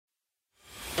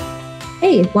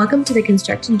Hey, welcome to the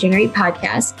Construction Generate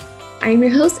podcast. I'm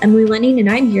your host, Emily Lenning, and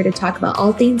I'm here to talk about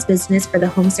all things business for the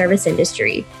home service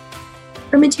industry.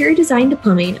 From interior design to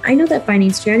plumbing, I know that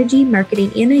finding strategy,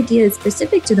 marketing, and ideas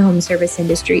specific to the home service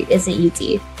industry isn't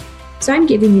easy. So I'm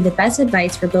giving you the best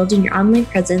advice for building your online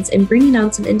presence and bringing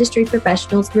on some industry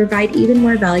professionals to provide even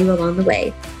more value along the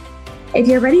way. If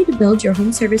you're ready to build your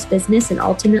home service business and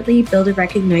ultimately build a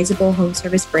recognizable home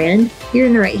service brand, you're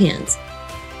in the right hands.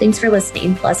 Thanks for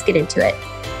listening. Let's get into it.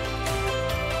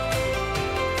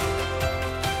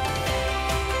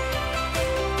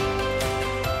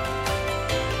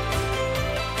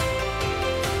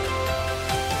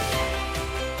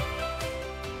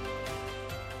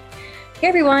 Hey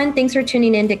everyone, thanks for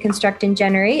tuning in to Construct and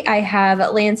Generate. I have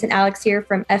Lance and Alex here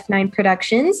from F9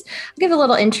 Productions. I'll give a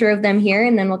little intro of them here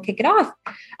and then we'll kick it off.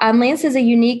 Lance is a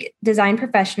unique design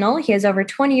professional. He has over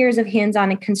 20 years of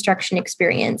hands-on construction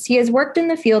experience. He has worked in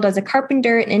the field as a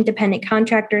carpenter and independent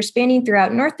contractor spanning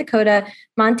throughout North Dakota,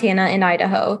 Montana, and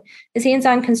Idaho. His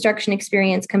hands-on construction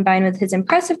experience combined with his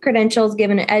impressive credentials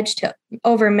give an edge to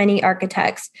over many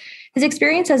architects. His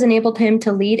experience has enabled him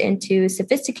to lead into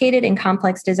sophisticated and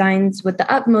complex designs with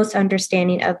the utmost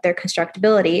understanding of their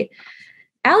constructability.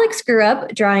 Alex grew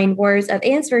up drawing wars of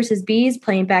ants versus bees,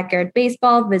 playing backyard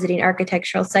baseball, visiting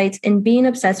architectural sites, and being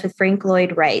obsessed with Frank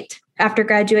Lloyd Wright. After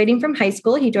graduating from high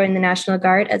school, he joined the National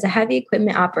Guard as a heavy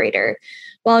equipment operator.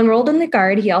 While enrolled in the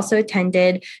Guard, he also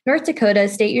attended North Dakota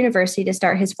State University to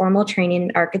start his formal training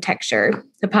in architecture.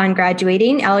 Upon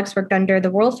graduating, Alex worked under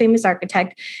the world-famous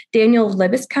architect Daniel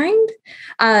Libeskind.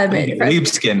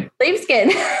 Libeskind.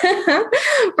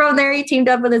 From there, he teamed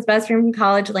up with his best friend from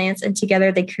college, Lance, and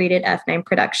together they created F9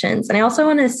 Productions. And I also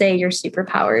want to say your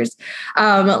superpowers.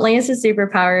 Lance's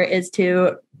superpower is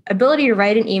ability to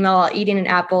write an email while eating an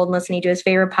apple and listening to his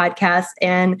favorite podcast.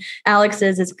 And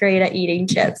Alex's is great at eating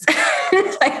chips.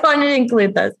 I wanted to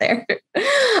include those there.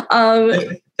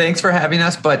 Thanks for having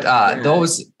us. But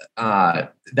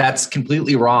that's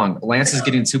completely wrong. Lance is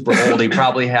getting super old. He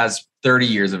probably has 30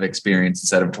 years of experience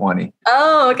instead of 20.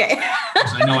 Oh, okay.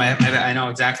 I know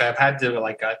exactly. I've had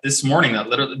to this morning,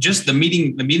 literally just the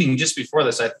meeting just before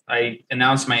this, I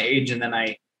announced my age and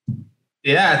then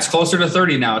it's closer to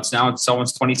 30 now. It's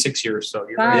almost 26 years. So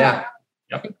you're wow. Yeah.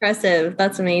 Yep. Impressive.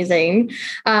 That's amazing.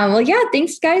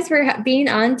 Thanks guys for being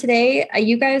on today.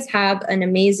 You guys have an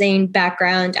amazing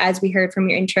background as we heard from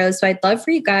your intro. So I'd love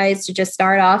for you guys to just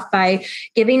start off by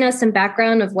giving us some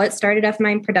background of what started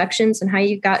F9 Productions and how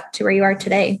you got to where you are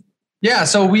today. Yeah.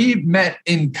 So we met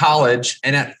in college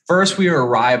and at first we were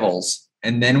rivals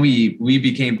and then we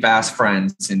became fast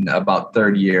friends in about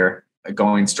third year,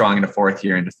 going strong into fourth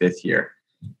year into fifth year.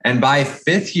 And by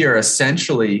fifth year,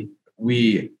 essentially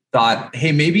we thought,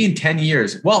 hey, maybe in 10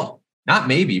 years, well, not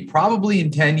maybe, probably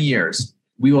in 10 years,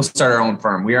 we will start our own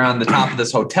firm. We are on the top of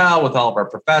this hotel with all of our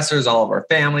professors, all of our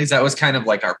families. That was kind of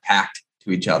like our pact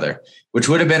to each other, which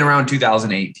would have been around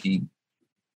 2018.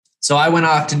 So I went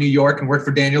off to New York and worked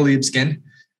for Daniel Libeskind.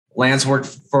 Lance worked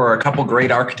for a couple great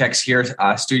architects here,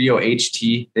 Studio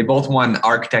HT. They both won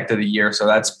Architect of the Year, so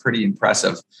that's pretty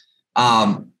impressive.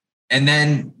 And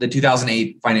then the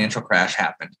 2008 financial crash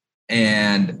happened.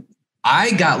 And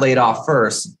I got laid off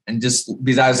first, and just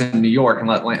because I was in New York and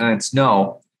let Lance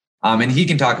know, and he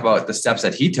can talk about the steps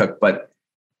that he took. But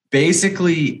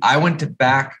basically, I went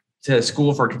back to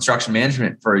school for construction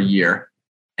management for a year,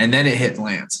 and then it hit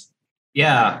Lance.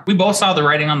 Yeah, we both saw the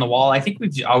writing on the wall. I think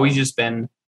we've always just been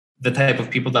the type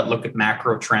of people that look at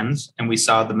macro trends, and we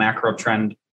saw the macro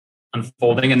trend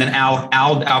unfolding. And then Al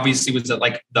obviously was at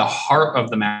like the heart of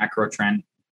the macro trend.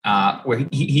 Where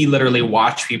he literally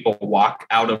watched people walk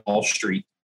out of Wall Street,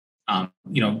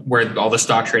 where all the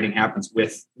stock trading happens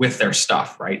with their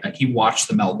stuff, right? Like he watched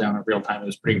the meltdown in real time. It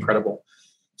was pretty incredible.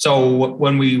 So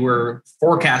when we were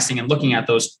forecasting and looking at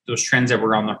those trends that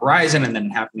were on the horizon and then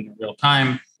happening in real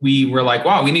time, we were like,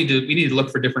 wow, we need to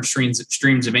look for different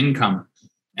streams of income.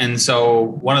 And so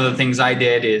one of the things I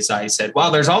did is I said, well,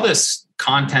 there's all this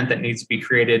content that needs to be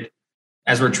created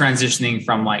as we're transitioning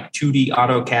from like 2D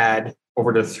AutoCAD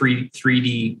over to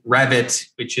 3D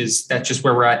Revit, that's just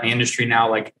where we're at in the industry now.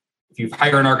 Like if you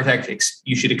hire an architect,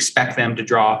 you should expect them to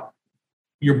draw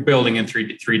your building in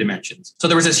three dimensions. So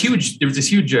there was this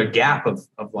huge gap of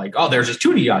like, oh, there's just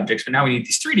 2D objects, but now we need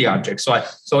these 3D objects.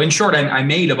 So in short, I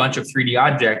made a bunch of 3D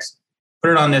objects,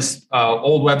 put it on this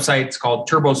old website. It's called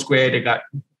Turbo Squid. It got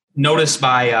noticed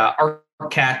by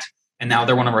ArcCat, and now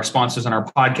they're one of our sponsors on our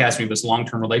podcast. We have this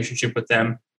long-term relationship with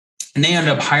them, and they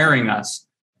ended up hiring us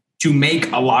to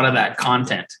make a lot of that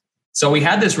content. So we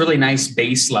had this really nice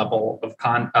base level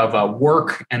of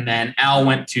work. And then Al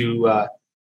went to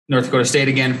North Dakota State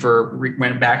again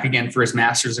went back again for his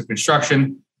master's of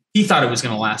construction. He thought it was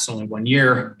going to last only 1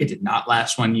 year. It did not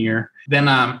last 1 year. Then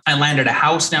I landed a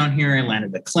house down here. I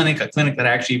landed a clinic that I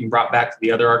actually even brought back to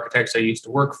the other architects I used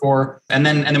to work for. And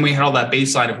then we had all that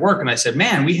baseline of work. And I said,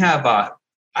 man, we have,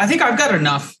 I think I've got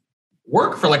enough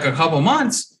work for like a couple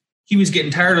months. He was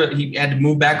getting tired of it. He had to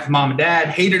move back with mom and dad,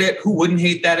 hated it. Who wouldn't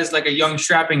hate that as like a young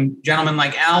strapping gentleman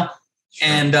like Al? Sure.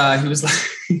 And he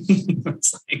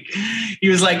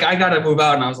was like, I got to move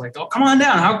out. And I was like, oh, come on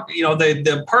down. How,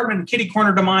 the apartment kitty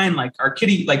corner to mine, like our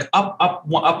kitty, like up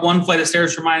one flight of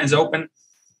stairs from mine is open.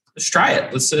 Let's try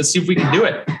it. Let's see if we can do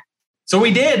it. So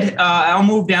we did. Al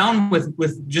moved down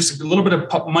with just a little bit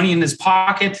of money in his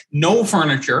pocket, no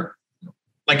furniture.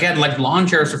 Like had like lawn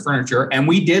chairs for furniture. And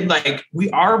we did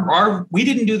we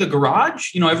didn't do the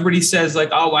garage. Everybody says like,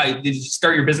 oh, why did you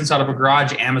start your business out of a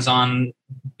garage? Amazon,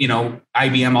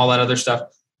 IBM, all that other stuff.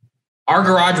 Our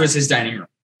garage was his dining room.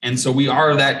 And so we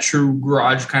are that true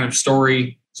garage kind of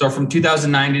story. So from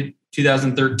 2009 to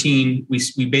 2013,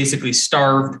 we basically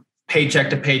starved paycheck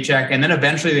to paycheck. And then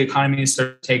eventually the economy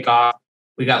started to take off.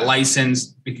 We got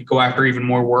licensed. We could go after even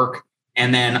more work.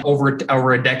 And then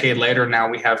over a decade later, now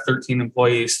we have 13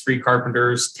 employees, 3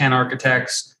 carpenters, 10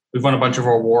 architects. We've won a bunch of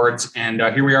awards. And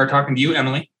here we are talking to you,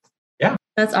 Emily. Yeah.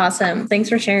 That's awesome. Thanks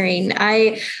for sharing.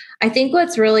 I think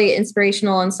what's really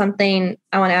inspirational and something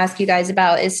I want to ask you guys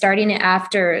about is starting it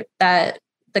after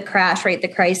the crash, right? The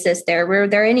crisis there. Were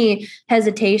there any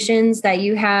hesitations that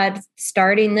you had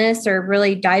starting this or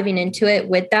really diving into it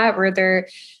with that?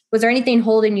 Was there anything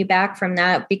holding you back from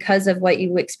that because of what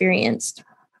you experienced?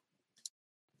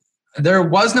 There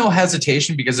was no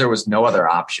hesitation because there was no other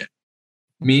option.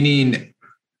 Meaning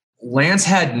Lance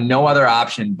had no other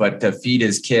option but to feed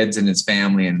his kids and his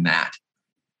family and that.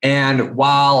 And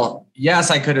while, yes,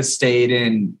 I could have stayed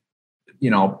in,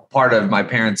 part of my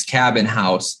parents' cabin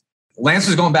house, Lance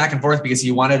was going back and forth because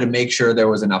he wanted to make sure there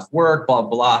was enough work, blah,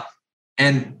 blah.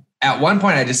 And at one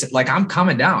point I just said, I'm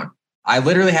coming down. I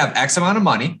literally have X amount of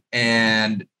money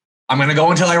and I'm going to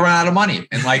go until I run out of money.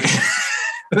 And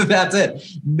that's it.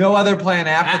 No other plan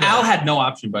after that. Al had no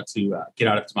option but to get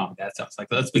out of his mom and dad's house.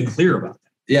 Let's be clear about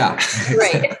that. Yeah.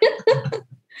 Right.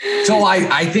 So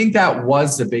I think that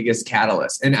was the biggest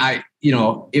catalyst. And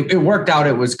it worked out.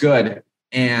 It was good.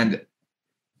 And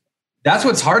that's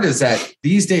what's hard is that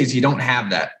these days you don't have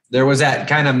that. There was that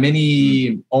kind of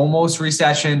mini almost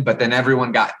recession, but then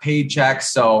everyone got paychecks.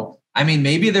 So,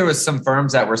 maybe there was some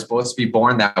firms that were supposed to be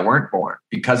born that weren't born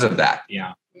because of that.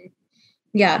 Yeah.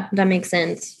 Yeah, that makes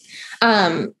sense.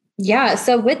 Yeah.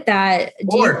 So with that,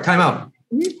 time out.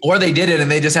 Or they did it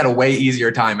and they just had a way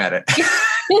easier time at it.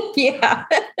 Yeah.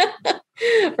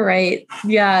 Right.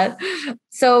 Yeah.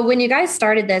 So when you guys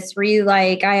started this, were you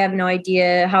like, I have no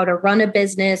idea how to run a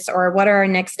business or what are our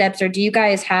next steps? Or do you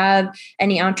guys have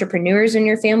any entrepreneurs in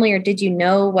your family or did you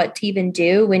know what to even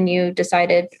do when you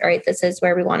decided, all right, this is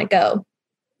where we want to go?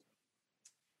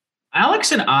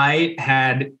 Alex and I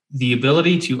had the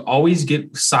ability to always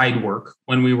get side work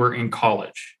when we were in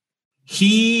college.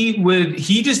 He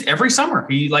just every summer,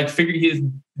 he figured his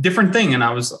different thing. And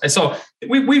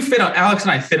we fit on, Alex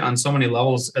and I fit on so many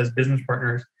levels as business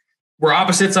partners. We're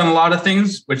opposites on a lot of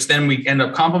things, which then we end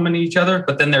up complementing each other.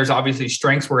 But then there's obviously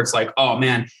strengths where it's like, oh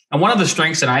man. And one of the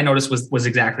strengths that I noticed was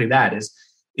exactly that is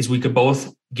we could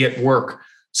both get work.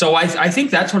 So I think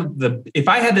that's one of if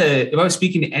I was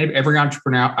speaking to every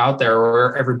entrepreneur out there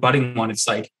or every budding one, it's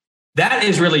like, that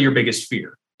is really your biggest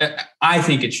fear. I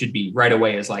think it should be right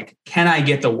away is like, can I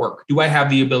get the work? Do I have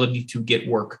the ability to get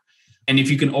work? And if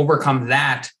you can overcome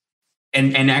that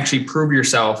and actually prove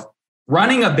yourself,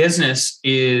 running a business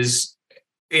is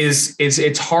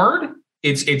it's hard.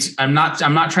 I'm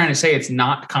not trying to say it's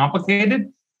not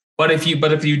complicated, but if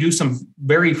you do some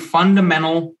very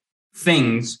fundamental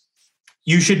things,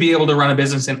 you should be able to run a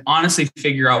business and honestly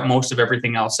figure out most of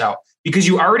everything else out because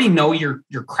you already know your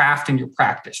craft and your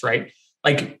practice, right?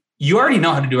 Like you already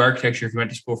know how to do architecture if you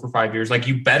went to school for 5 years. Like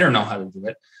you better know how to do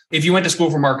it. If you went to school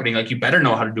for marketing, like you better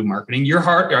know how to do marketing. Your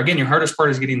hardest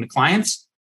part is getting the clients.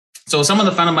 So some of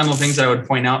the fundamental things that I would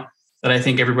point out that I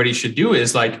think everybody should do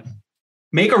is like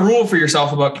make a rule for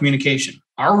yourself about communication.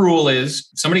 Our rule is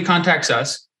if somebody contacts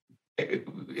us,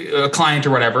 a client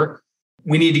or whatever,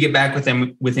 we need to get back with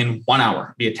them within 1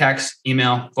 hour via text,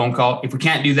 email, phone call. If we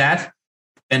can't do that,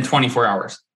 then 24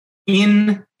 hours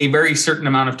in a very certain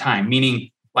amount of time,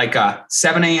 meaning like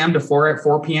 7 a.m. to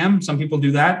 4 p.m. Some people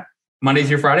do that Monday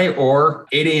through Friday, or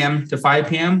 8 a.m. to 5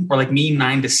 p.m. or like me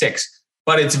 9 to 6.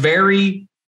 But it's very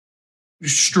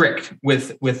strict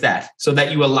with that so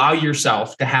that you allow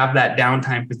yourself to have that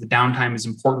downtime because the downtime is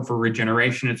important for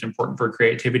regeneration. It's important for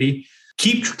creativity.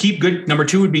 Keep good. Number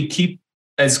 2 would be keep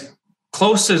as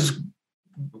close as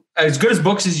good as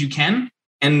books as you can.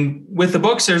 And with the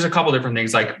books, there's a couple different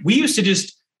things. Like we used to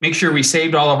just make sure we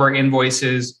saved all of our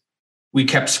invoices. We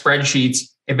kept spreadsheets.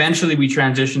 Eventually we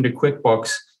transitioned to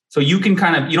QuickBooks. So you can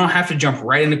you don't have to jump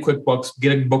right into QuickBooks,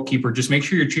 get a bookkeeper. Just make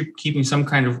sure you're keeping some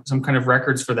kind of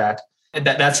records for that.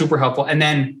 That's super helpful. And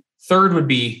then 3rd would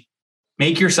be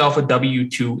make yourself a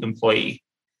W-2 employee.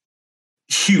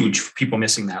 Huge for people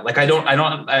missing that. Like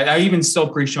I even still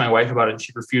preach to my wife about it.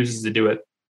 She refuses to do it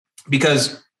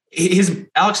because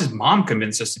Alex's mom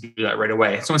convinced us to do that right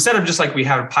away. So instead of just like we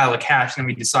have a pile of cash and then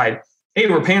we decide, hey,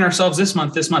 we're paying ourselves this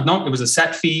month. No, it was a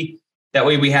set fee. That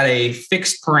way we had a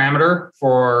fixed parameter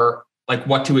for like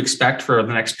what to expect for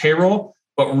the next payroll.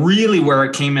 But really where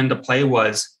it came into play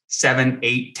was 7,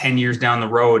 8, 10 years down the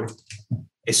road.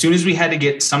 As soon as we had to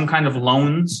get some kind of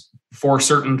loans for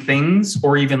certain things,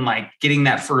 or even like getting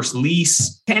that first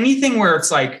lease, anything where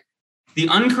it's like the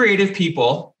uncreative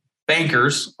people,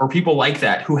 bankers or people like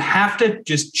that who have to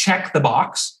just check the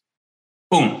box,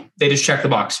 boom, they just check the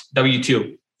box, W-2.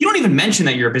 You don't even mention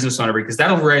that you're a business owner because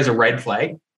that'll raise a red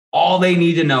flag. All they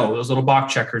need to know, those little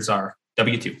box checkers, are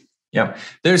W-2. Yeah.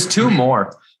 There's 2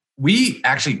 more. We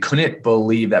actually couldn't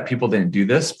believe that people didn't do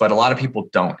this, but a lot of people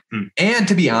don't. And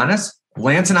to be honest,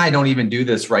 Lance and I don't even do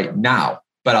this right now,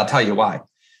 but I'll tell you why.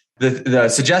 The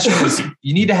suggestion is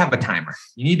you need to have a timer.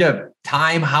 You need to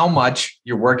time how much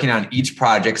you're working on each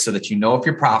project so that you know if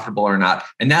you're profitable or not.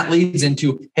 And that leads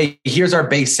into, hey, here's our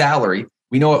base salary.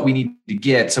 We know what we need to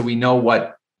get. So we know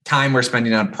what time we're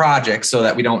spending on projects so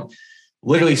that we don't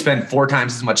literally spend 4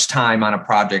 times as much time on a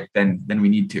project than we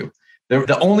need to.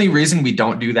 The only reason we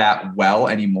don't do that well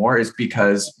anymore is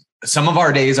because some of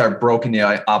our days are broken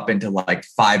up into like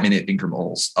 5-minute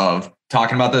increments of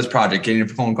talking about this project, getting a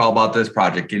phone call about this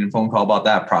project, getting a phone call about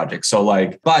that project. So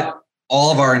but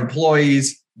all of our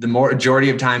employees, the majority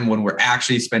of time when we're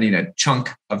actually spending a chunk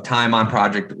of time on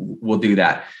project, we'll do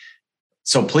that.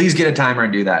 So please get a timer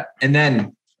and do that. And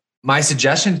then my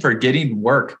suggestion for getting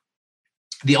work,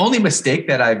 the only mistake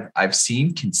that I've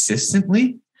seen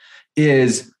consistently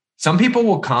is some people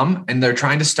will come and they're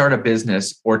trying to start a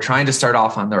business or trying to start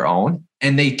off on their own,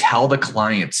 and they tell the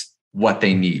clients what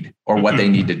they need or what they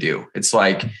need to do. It's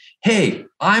like, hey,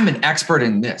 I'm an expert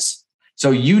in this,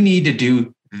 so you need to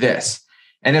do this.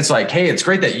 And it's like, hey, it's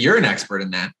great that you're an expert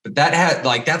in that, but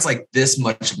that's like this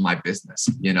much of my business,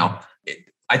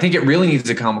 I think it really needs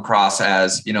to come across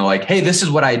as, like, hey, this is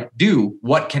what I do.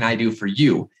 What can I do for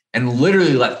you? And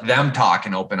literally let them talk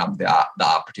and open up the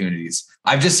opportunities.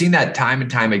 I've just seen that time and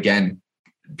time again,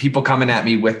 people coming at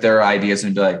me with their ideas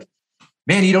and be like,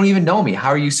 man, you don't even know me. How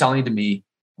are you selling to me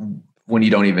when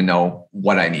you don't even know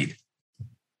what I need?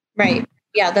 Right.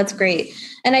 Yeah, that's great.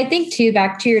 And I think too,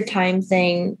 back to your time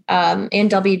thing and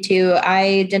W-2,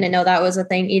 I didn't know that was a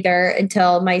thing either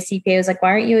until my CPA was like, why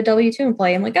aren't you a W-2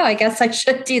 employee? I'm like, oh, I guess I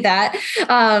should do that.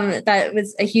 That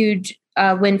was a huge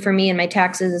win for me and my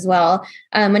taxes as well.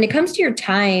 When it comes to your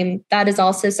time, that is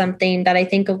also something that I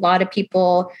think a lot of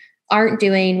people aren't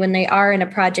doing when they are in a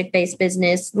project-based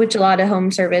business, which a lot of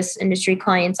home service industry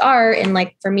clients are. And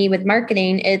like for me with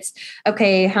marketing, it's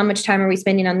okay, how much time are we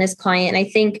spending on this client? And I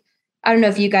think, I don't know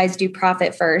if you guys do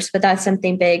profit first, but that's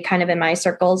something big kind of in my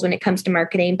circles when it comes to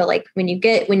marketing. But like when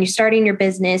you're starting your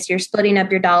business, you're splitting up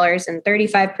your dollars and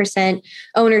 35%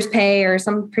 owner's pay or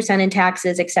some percent in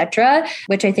taxes, et cetera,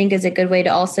 which I think is a good way to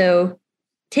also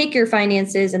take your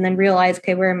finances and then realize,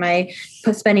 okay, where am I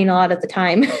spending a lot of the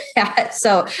time at?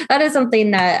 So that is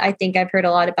something that I think I've heard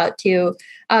a lot about too.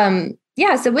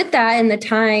 So with that and the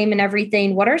time and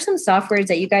everything, what are some softwares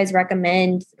that you guys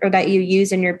recommend or that you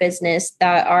use in your business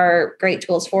that are great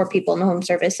tools for people in the home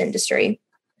service industry?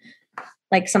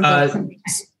 Like something.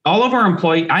 All of our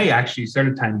employees, I actually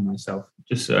started timing myself,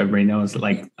 just so everybody knows,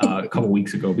 like a couple of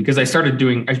weeks ago, because I started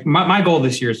doing, my goal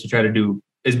this year is to try to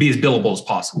be as billable as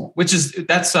possible,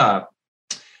 that's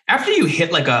after you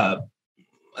hit like a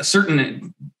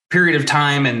certain period of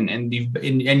time and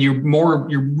you're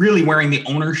really wearing the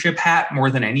ownership hat more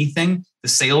than anything, the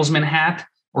salesman hat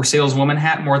or saleswoman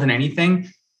hat more than anything,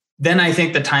 then I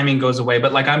think the timing goes away.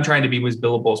 But like I'm trying to be as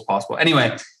billable as possible.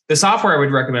 Anyway, the software I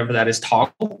would recommend for that is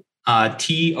Toggle,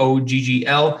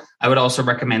 Toggl. I would also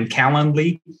recommend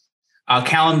Calendly.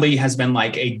 Calendly has been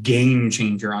like a game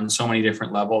changer on so many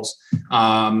different levels.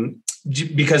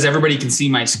 Because everybody can see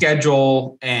my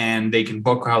schedule and they can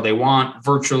book how they want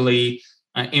virtually,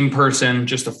 in person,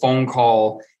 just a phone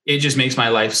call. It just makes my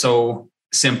life so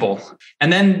simple. And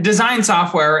then design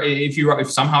software, if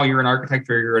somehow you're an architect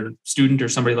or you're a student or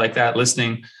somebody like that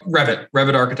listening,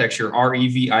 Revit architecture,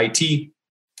 REVIT.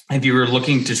 If you were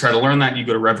looking to try to learn that, you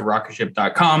go to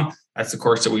revrocketship.com. That's the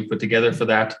course that we put together for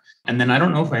that. And then I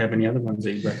don't know if I have any other ones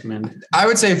that you recommend. I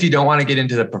would say if you don't want to get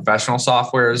into the professional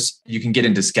softwares, you can get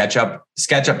into SketchUp.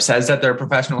 SketchUp says that they're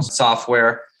professional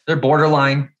software. They're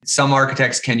borderline. Some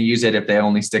architects can use it if they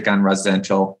only stick on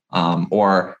residential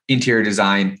or interior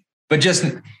design, but just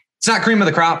it's not cream of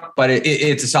the crop, but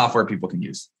it's a software people can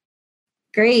use.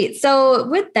 Great. So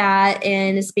with that,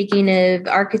 and speaking of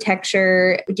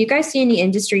architecture, do you guys see any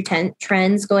industry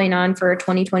trends going on for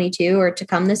 2022 or to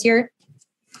come this year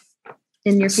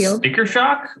in your field? Sticker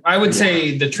shock. I would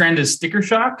say the trend is sticker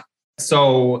shock.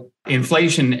 So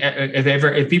inflation,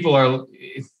 if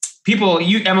people,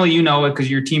 you, Emily, you know it because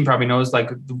your team probably knows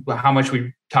like how much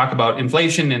we talk about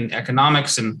inflation and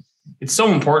economics, and it's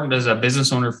so important as a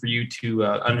business owner for you to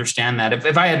understand that.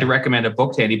 If I had to recommend a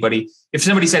book to anybody, if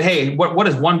somebody said, hey, what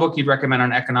is one book you'd recommend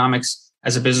on economics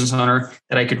as a business owner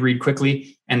that I could read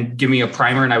quickly and give me a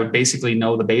primer and I would basically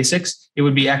know the basics, it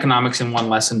would be Economics in One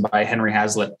Lesson by Henry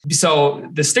Hazlitt. So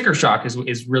the sticker shock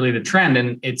is really the trend.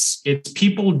 And it's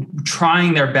people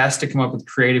trying their best to come up with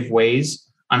creative ways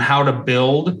on how to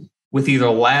build with either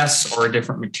less or a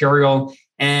different material.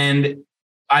 And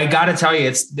I got to tell you,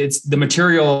 it's the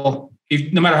material.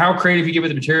 No matter how creative you get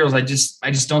with the materials, I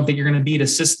just don't think you're going to beat a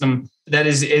system that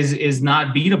is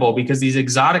not beatable, because these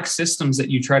exotic systems that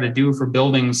you try to do for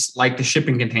buildings like the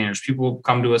shipping containers, people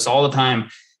come to us all the time.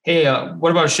 Hey,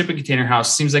 what about a shipping container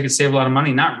house? Seems like it saved a lot of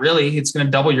money. Not really. It's going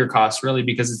to double your costs really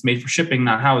because it's made for shipping,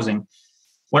 not housing.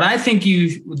 What I think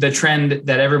the trend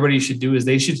that everybody should do is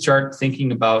they should start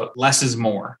thinking about less is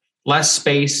more. Less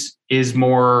space is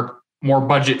more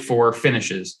budget for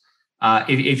finishes.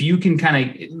 If you can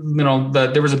kind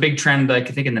of, there was a big trend, like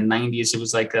I think in the 90s, it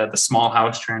was like the small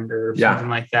house trend or something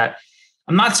like that.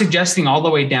 I'm not suggesting all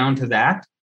the way down to that,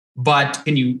 but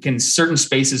can certain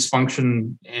spaces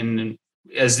function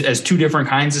as two different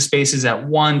kinds of spaces at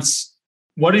once?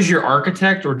 What is your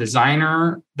architect or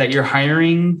designer that you're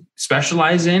hiring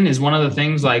specialize in is one of the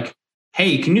things. Like,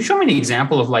 hey, can you show me an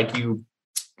example of like you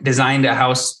designed a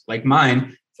house like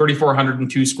mine,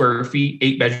 3,402 square feet,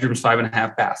 8 bedrooms,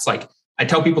 5.5 baths. Like I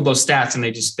tell people those stats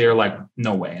and they're like,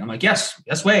 no way. And I'm like, yes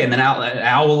way. And then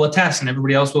Al will attest and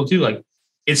everybody else will too. Like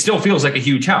it still feels like a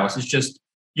huge house. It's just,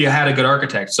 you had a good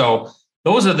architect. So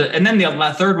those are and then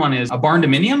the third one is a barn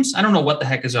dominiums. I don't know what the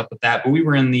heck is up with that, but we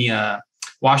were in the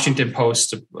Washington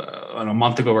Post a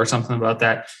month ago or something about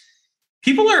that.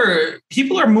 People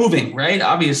are moving, right?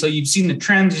 Obviously, you've seen the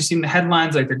trends, you've seen the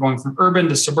headlines, like they're going from urban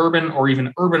to suburban or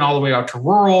even urban all the way out to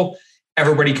rural.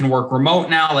 Everybody can work remote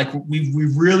now. Like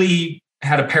we've really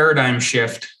had a paradigm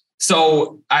shift.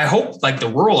 So I hope like the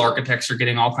rural architects are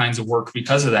getting all kinds of work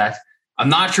because of that. I'm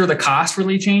not sure the cost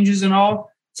really changes at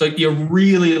all. So you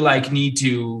really like need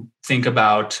to think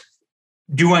about,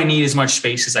 do I need as much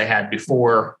space as I had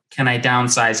before? Can I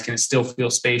downsize? Can it still feel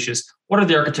spacious? What are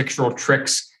the architectural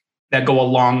tricks that go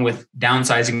along with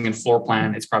downsizing and floor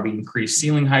plan? It's probably increased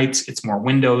ceiling heights. It's more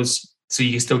windows. So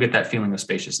you can still get that feeling of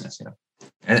spaciousness. Yeah.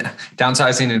 And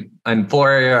downsizing and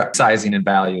floor area sizing and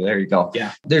value. There you go.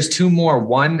 Yeah. There's two more.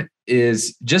 One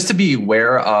is just to be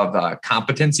aware of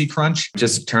competency crunch,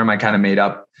 just a term I kind of made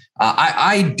up.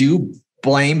 I do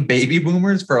blame baby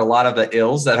boomers for a lot of the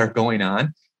ills that are going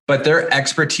on, but their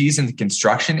expertise in the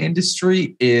construction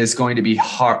industry is going to be a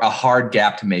hard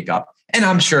gap to make up. And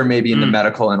I'm sure maybe in the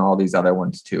medical and all these other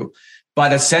ones too.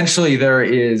 But essentially there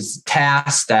is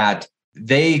tasks that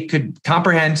they could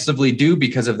comprehensively do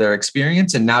because of their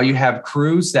experience. And now you have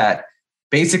crews that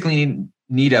basically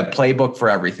need a playbook for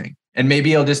everything. And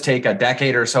maybe it'll just take a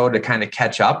decade or so to kind of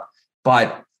catch up.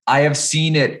 But I have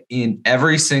seen it in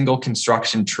every single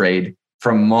construction trade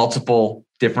from multiple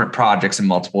different projects and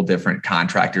multiple different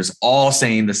contractors, all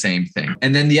saying the same thing.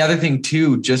 And then the other thing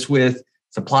too, just with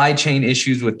supply chain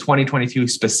issues with 2022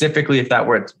 specifically, if that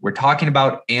we're talking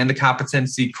about, and the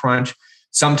competency crunch,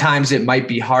 sometimes it might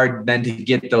be hard then to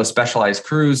get those specialized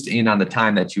crews in on the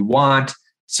time that you want.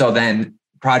 So then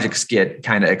projects get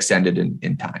kind of extended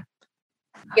in time.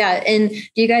 Yeah. And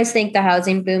do you guys think the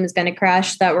housing boom is going to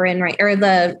crash that we're in or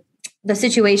the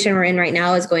situation we're in right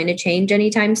now is going to change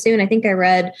anytime soon? I think I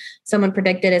read someone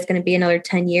predicted it's going to be another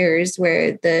 10 years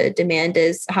where the demand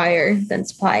is higher than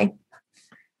supply.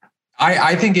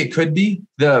 I think it could be.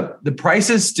 The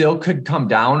prices still could come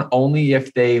down only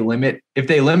if they limit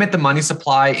the money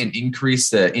supply and increase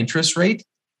the interest rate.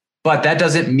 But that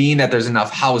doesn't mean that there's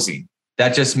enough housing.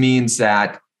 That just means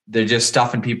that they're just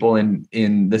stuffing people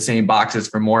in the same boxes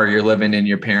for more. You're living in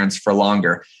your parents for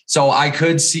longer. So I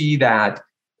could see that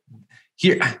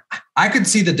here. I could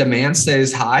see the demand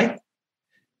stays high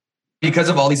because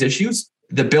of all these issues.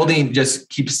 the building just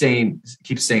keeps staying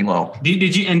low.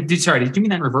 Did you mean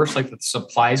that in reverse? Like the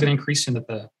supply is going to increase and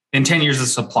that in 10 years, the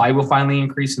supply will finally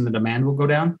increase and the demand will go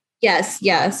down? Yes.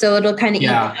 Yeah. So it'll kind of,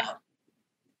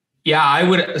 yeah, I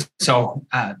would. So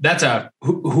that's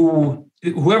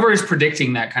whoever is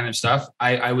predicting that kind of stuff,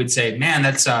 I would say, man,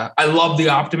 I love the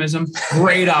optimism,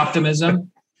 great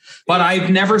optimism, but I've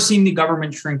never seen the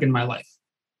government shrink in my life.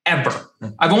 Ever.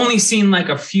 I've only seen like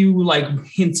a few like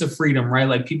hints of freedom, right?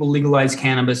 Like people legalize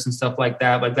cannabis and stuff like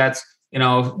that. Like that's,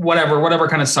 whatever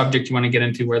kind of subject you want to get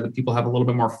into where the people have a little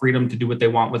bit more freedom to do what they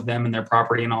want with them and their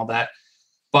property and all that.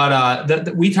 But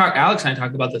Alex and I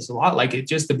talked about this a lot. Like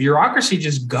the bureaucracy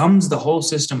just gums the whole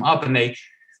system up and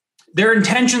their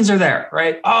intentions are there,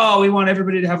 right? Oh, we want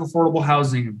everybody to have affordable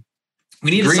housing.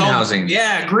 We need green housing.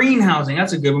 Yeah. Green housing.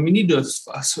 That's a good one. We need to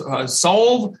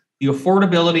solve the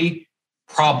affordability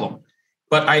problem.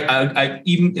 But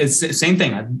it's the same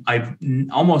thing. I've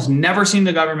almost never seen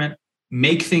the government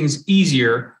make things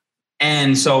easier.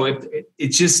 And so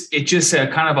it's just a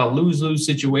kind of a lose-lose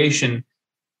situation.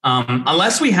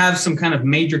 Unless we have some kind of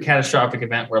major catastrophic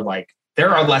event where like there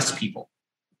are less people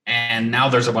and now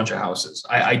there's a bunch of houses.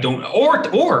 I don't,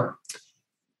 or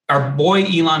our boy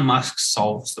Elon Musk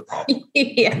solves the problem.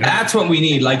 Yeah. That's what we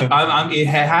need. Like it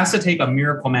has to take a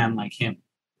miracle man like him,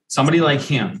 somebody like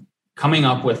him, coming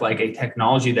up with like a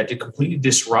technology that completely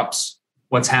disrupts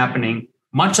what's happening,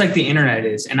 much like the internet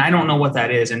is. And I don't know what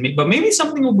that is. But maybe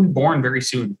something will be born very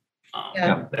soon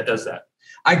that does that.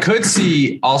 I could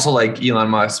see also like Elon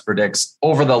Musk predicts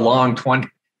over the long 20,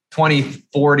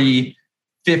 40,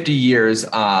 50 years,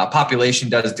 population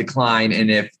does decline. And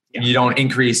if you don't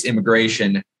increase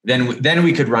immigration, then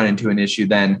we could run into an issue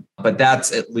then. But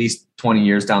that's at least 20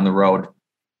 years down the road,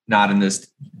 not in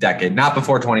this decade, not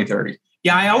before 2030.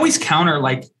 Yeah, I always counter,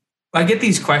 like, I get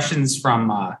these questions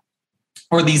from,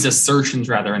 or these assertions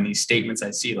rather, in these statements I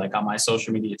see like on my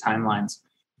social media timelines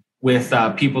with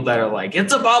people that are like,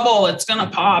 it's a bubble, it's going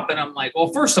to pop. And I'm like, well,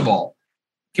 first of all,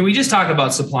 can we just talk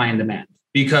about supply and demand?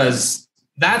 Because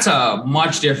that's a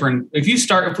much different, if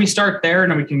we start there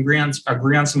and we can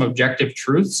agree on some objective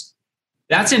truths,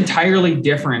 that's entirely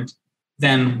different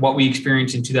than what we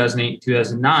experienced in 2008,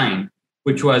 2009,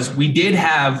 which was we did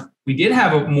have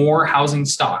a more housing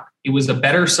stock. It was a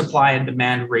better supply and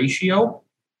demand ratio.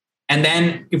 And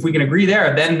then if we can agree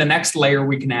there, then the next layer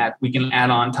we can add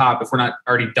on top, if we're not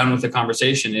already done with the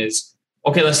conversation, is,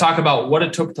 okay, let's talk about what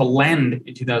it took to lend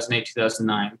in 2008,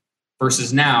 2009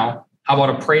 versus now. How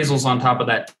about appraisals on top of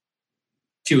that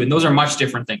too? And those are much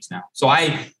different things now. So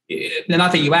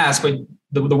not that you asked, but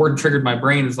the word triggered my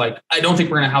brain is like, I don't think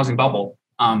we're in a housing bubble.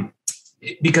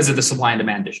 Because of the supply and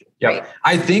demand issue. Yeah. Right.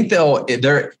 I think though,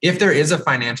 if there is a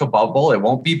financial bubble, it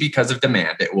won't be because of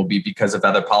demand. It will be because of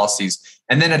other policies.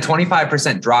 And then a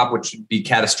 25% drop, which would be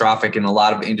catastrophic in a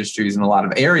lot of industries and a lot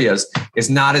of areas,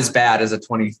 is not as bad as a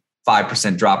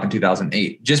 25% drop in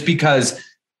 2008. Just because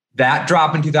that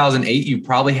drop in 2008, you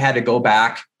probably had to go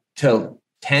back to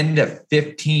 10 to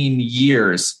 15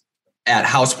 years at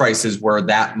house prices were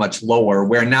that much lower,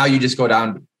 where now you just go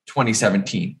down to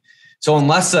 2017. So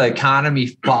unless the economy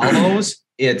follows,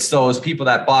 it's those people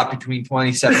that bought between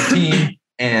 2017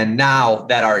 and now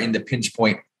that are in the pinch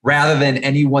point, rather than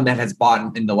anyone that has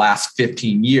bought in the last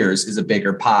 15 years is a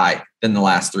bigger pie than the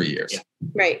last 3 years. Yeah.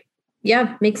 Right.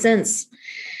 Yeah, makes sense.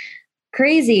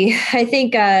 Crazy. I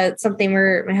think something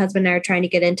where my husband and I are trying to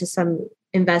get into some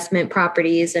investment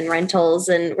properties and rentals.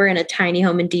 And we're in a tiny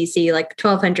home in DC, like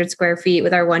 1,200 square feet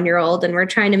with our 1-year-old. And we're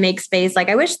trying to make space. Like,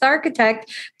 I wish the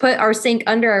architect put our sink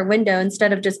under our window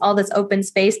instead of just all this open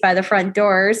space by the front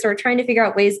door. So we're trying to figure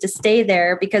out ways to stay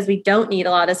there because we don't need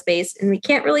a lot of space. And we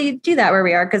can't really do that where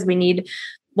we are because we need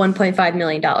 $1.5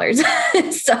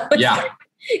 million. So yeah.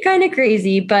 Kind of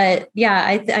crazy, but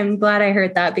yeah, I'm glad I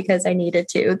heard that because I needed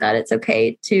to, that it's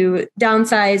okay to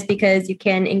downsize because you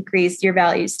can increase your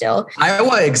value still.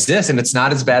 Iowa exists and it's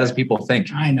not as bad as people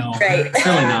think. I know. Right. It's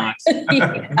really not.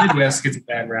 The Midwest gets a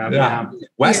bad rap. Yeah.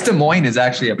 West Des Moines is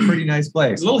actually a pretty nice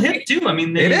place. A little hip too. I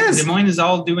mean, it is. Des Moines is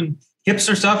all doing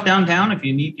hipster stuff downtown. If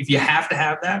you have to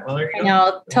have that, well, there you go.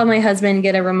 I'll tell my husband,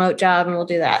 get a remote job and we'll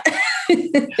do that.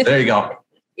 There you go.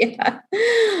 Yeah.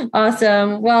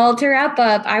 Awesome. Well, to wrap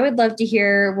up, I would love to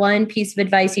hear one piece of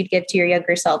advice you'd give to your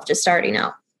younger self just starting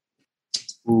out.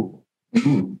 Ooh.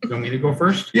 You want me to go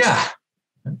first? Yeah.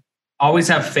 Always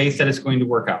have faith that it's going to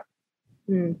work out.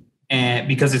 And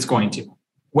because it's going to.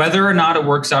 Whether or not it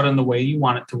works out in the way you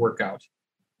want it to work out,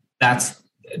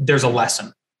 there's a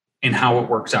lesson in how it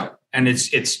works out. And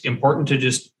it's important to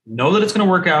just know that it's going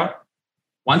to work out.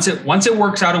 Once it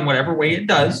works out in whatever way it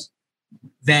does,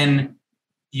 then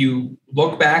you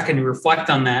look back and you reflect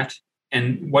on that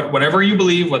And whatever you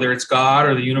believe, whether it's God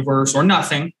or the universe or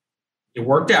nothing, it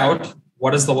worked out.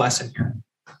 What is the lesson here?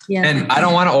 Yeah. And I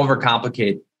don't want to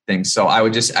overcomplicate things. So I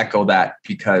would just echo that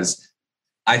because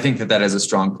I think that is a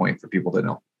strong point for people to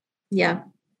know. Yeah.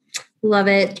 Love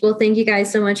it. Well, thank you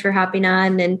guys so much for hopping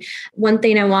on. And one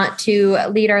thing I want to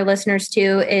lead our listeners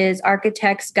to is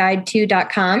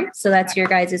architectsguide2.com. So that's your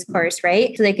guys' course,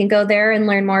 right? So they can go there and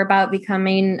learn more about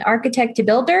becoming architect to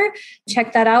builder.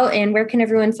 Check that out. And where can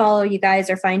everyone follow you guys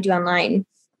or find you online?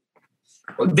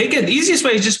 The easiest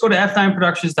way is just go to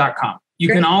f9productions.com. You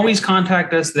Great. can always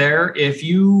contact us there. If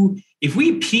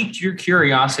we piqued your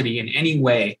curiosity in any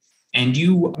way, and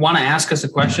you want to ask us a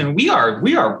question, we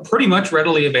are pretty much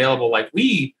readily available. Like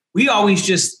we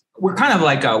always we're kind of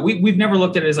like we've never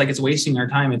looked at it as like it's wasting our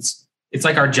time. It's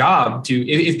like our job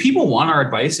to, if people want our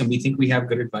advice and we think we have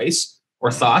good advice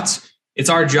or thoughts, it's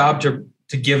our job to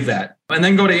give that. And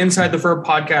then go to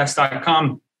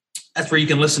InsideTheFirmPodcast.com. That's where you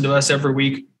can listen to us every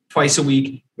week, twice a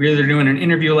week. We're either doing an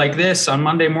interview like this on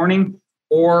Monday morning,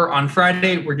 or on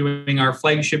Friday, we're doing our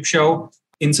flagship show,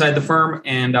 Inside the Firm,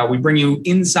 and we bring you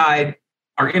inside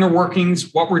our inner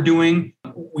workings, what we're doing.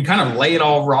 We kind of lay it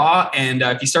all raw, and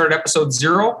if you start at episode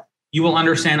 0, you will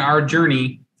understand our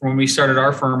journey from when we started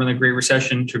our firm in the Great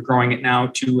Recession to growing it now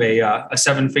to a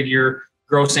 7-figure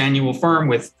gross annual firm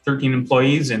with 13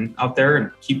 employees and out there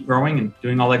and keep growing and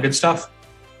doing all that good stuff.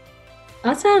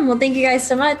 Awesome. Well, thank you guys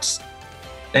so much.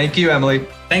 Thank you, Emily.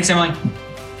 Thanks, Emily.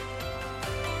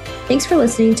 Thanks for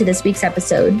listening to this week's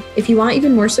episode. If you want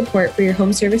even more support for your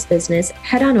home service business,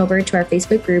 head on over to our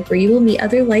Facebook group where you will meet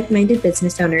other like-minded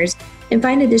business owners and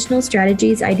find additional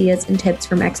strategies, ideas, and tips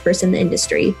from experts in the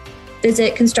industry.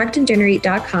 Visit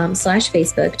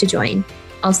constructandgenerate.com/Facebook to join.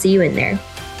 I'll see you in there.